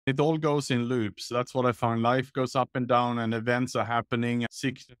It all goes in loops. That's what I found. Life goes up and down, and events are happening.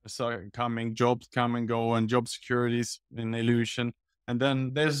 Sickness are coming, jobs come and go, and job security is an illusion. And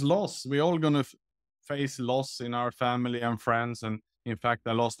then there's loss. We're all going to face loss in our family and friends. And in fact,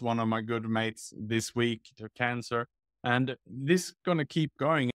 I lost one of my good mates this week to cancer. And this is going to keep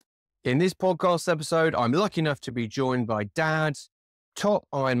going. In this podcast episode, I'm lucky enough to be joined by Dad, top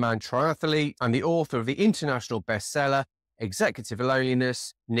Ironman triathlete, and the author of the international bestseller, Executive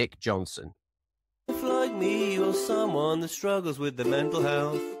Loneliness, Nick Johnson. If like me, you're someone that struggles with their mental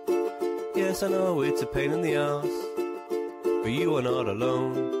health. Yes, I know it's a pain in the ass, but you are not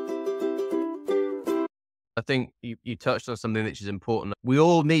alone. I think you touched on something which is important. We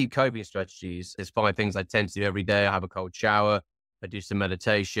all need coping strategies. There's 5 things I tend to do every day. I have a cold shower. I do some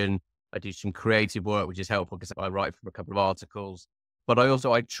meditation. I do some creative work, which is helpful because I write for a couple of articles. But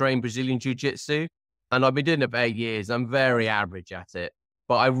I train Brazilian Jiu-Jitsu, and I've been doing it for 8 years. I'm very average at it,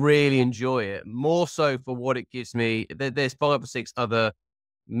 but I really enjoy it, more so for what it gives me. There's 5 or 6 other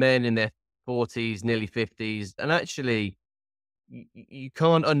men in their 40s, nearly 50s, and actually, you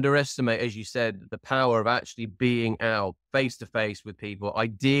can't underestimate, as you said, the power of actually being out face to face with people,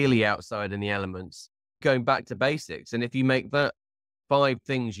 ideally outside in the elements, going back to basics. And if you make that 5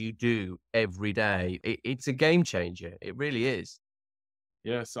 things you do every day, it's a game changer. It really is.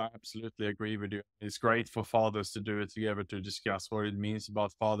 Yes, I absolutely agree with you. It's great for fathers to do it together to discuss what it means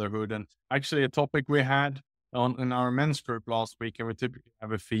about fatherhood. And actually, a topic we had on in our men's group last week, and we typically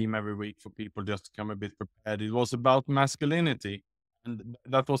have a theme every week for people just to come a bit prepared. It was about masculinity. And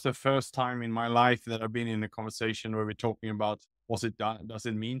that was the first time in my life that I've been in a conversation where we're talking about does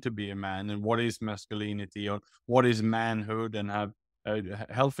it mean to be a man, and what is masculinity, or what is manhood, and have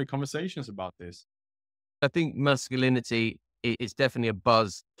healthy conversations about this. I think masculinity is definitely a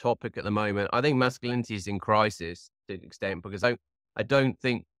buzz topic at the moment. I think masculinity is in crisis to an extent because I don't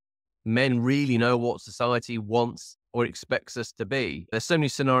think men really know what society wants or expects us to be. There's so many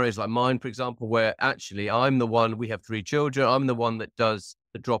scenarios like mine, for example, where actually we have 3 children. I'm the one that does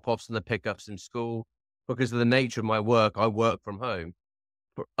the drop-offs and the pickups in school. Because of the nature of my work, I work from home.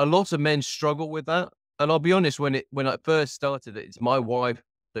 But a lot of men struggle with that. And I'll be honest, when I first started, it's my wife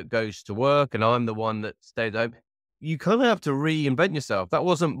that goes to work and I'm the one that stays home. You kind of have to reinvent yourself. That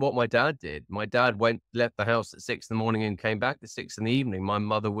wasn't what my dad did. My dad left the house at 6 in the morning and came back at 6 in the evening. My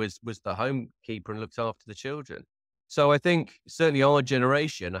mother was the homekeeper and looked after the children. So I think certainly our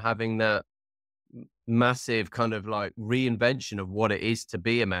generation are having that massive kind of like reinvention of what it is to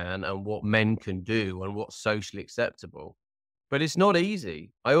be a man and what men can do and what's socially acceptable. But it's not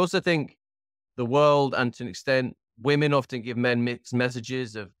easy. I also think the world, and to an extent, women often give men mixed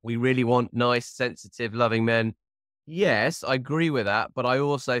messages of, we really want nice, sensitive, loving men. Yes, I agree with that. But I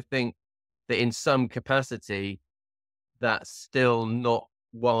also think that in some capacity, that's still not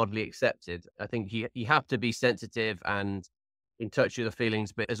wildly accepted. I think you have to be sensitive and in touch with the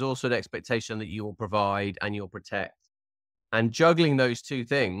feelings, but there's also an expectation that you will provide and you'll protect. And juggling those 2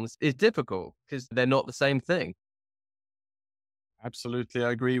 things is difficult because they're not the same thing. Absolutely,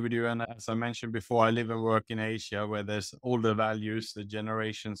 I agree with you. And as I mentioned before, I live and work in Asia, where there's all the values, the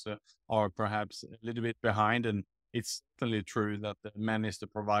generations are perhaps a little bit behind. And it's certainly true that the man is the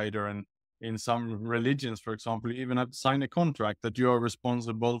provider. And in some religions, for example, you even have to sign a contract that you are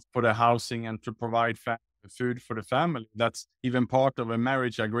responsible for the housing and to provide food for the family. That's even part of a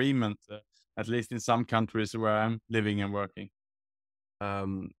marriage agreement, at least in some countries where I'm living and working.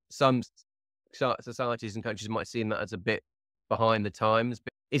 Some societies and countries might see that as a bit behind the times,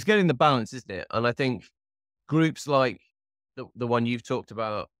 but it's getting the balance, isn't it? And I think groups like the one you've talked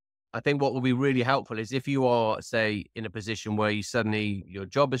about, I think what will be really helpful is if you are, say, in a position where your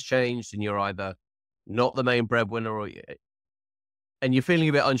job has changed and you're either not the main breadwinner and you're feeling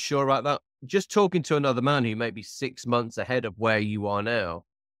a bit unsure about that, just talking to another man who may be 6 months ahead of where you are now,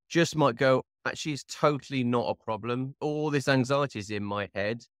 just might go, actually, it's totally not a problem. All this anxiety is in my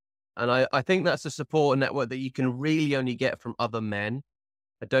head. And I think that's a support network that you can really only get from other men.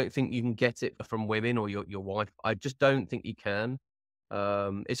 I don't think you can get it from women or your wife. I just don't think you can.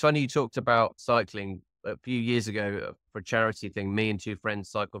 It's funny you talked about cycling a few years ago for a charity thing. Me and 2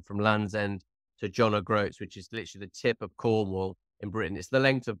 friends cycled from Land's End to John O'Groats, which is literally the tip of Cornwall in Britain. It's the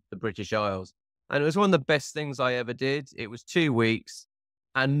length of the British Isles. And it was one of the best things I ever did. It was 2 weeks.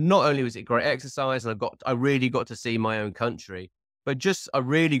 And not only was it great exercise, and I really got to see my own country, but I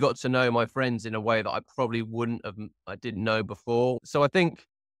really got to know my friends in a way that I probably I didn't know before. So I think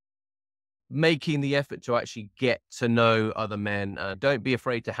making the effort to actually get to know other men, don't be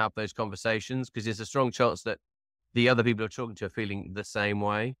afraid to have those conversations because there's a strong chance that the other people you're talking to are feeling the same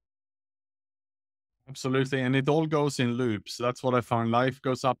way. Absolutely. And it all goes in loops. That's what I found. Life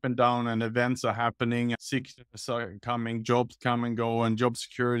goes up and down, and events are happening. Sickness are coming, jobs come and go, and job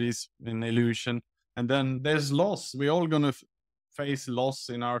security is an illusion. And then there's loss. We're all going to face loss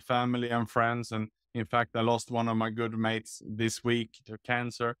in our family and friends. And in fact, I lost one of my good mates this week to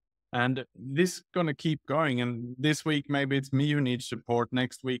cancer. And this is going to keep going. And this week, maybe it's me who needs support.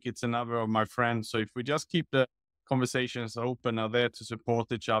 Next week, it's another of my friends. So if we just keep the conversations open, are there to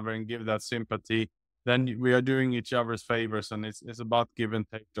support each other and give that sympathy, then we are doing each other's favors, and it's about give and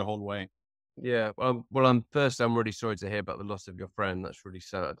take the whole way. Yeah. I'm really sorry to hear about the loss of your friend. That's really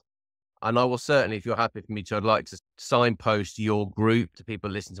sad. And I will certainly, if you're happy for me to, I'd like to signpost your group to people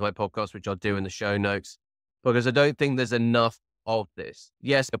listening to my podcast, which I'll do in the show notes, because I don't think there's enough of this.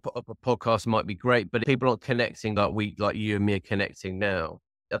 Yes, a podcast might be great, but if people aren't connecting like you and me are connecting now.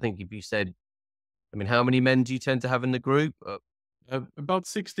 I think if you said, I mean, how many men do you tend to have in the group? About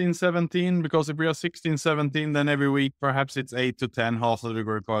 16, 17, because if we are 16, 17, then every week, perhaps it's 8 to 10, half of the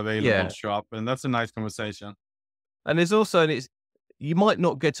group are available to show up. And that's a nice conversation. And there's also, you might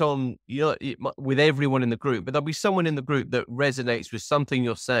not get on with everyone in the group, but there'll be someone in the group that resonates with something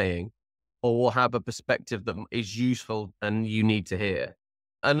you're saying, or will have a perspective that is useful and you need to hear.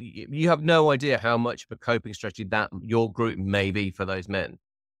 And you have no idea how much of a coping strategy that your group may be for those men.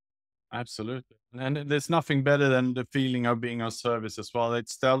 Absolutely. And there's nothing better than the feeling of being of service as well. It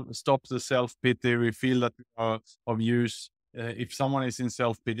stops the self-pity. We feel that we are of use. If someone is in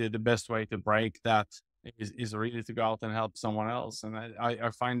self-pity, the best way to break that is really to go out and help someone else. And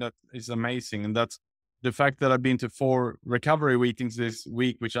I find that is amazing. And that's the fact that I've been to 4 recovery meetings this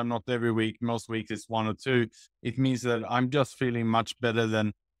week, which I'm not every week. Most weeks it's 1 or 2. It means that I'm just feeling much better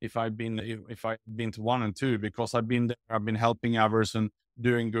than if I've been to 1 and 2, because I've been there, I've been helping others and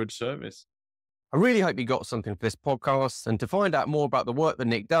doing good service. I really hope you got something for this podcast. And to find out more about the work that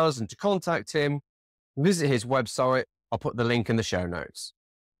Nick does and to contact him, visit his website. I'll put the link in the show notes.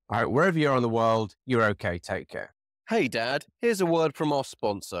 All right, wherever you are in the world, you're okay. Take care. Hey, Dad, here's a word from our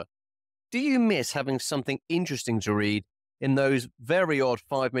sponsor. Do you miss having something interesting to read in those very odd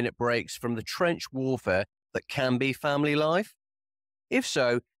 5-minute breaks from the trench warfare that can be family life? If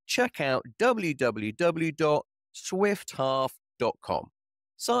so, check out www.swifthalf.com.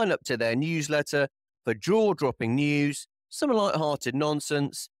 Sign up to their newsletter for jaw-dropping news, some light-hearted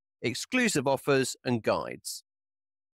nonsense, exclusive offers and guides.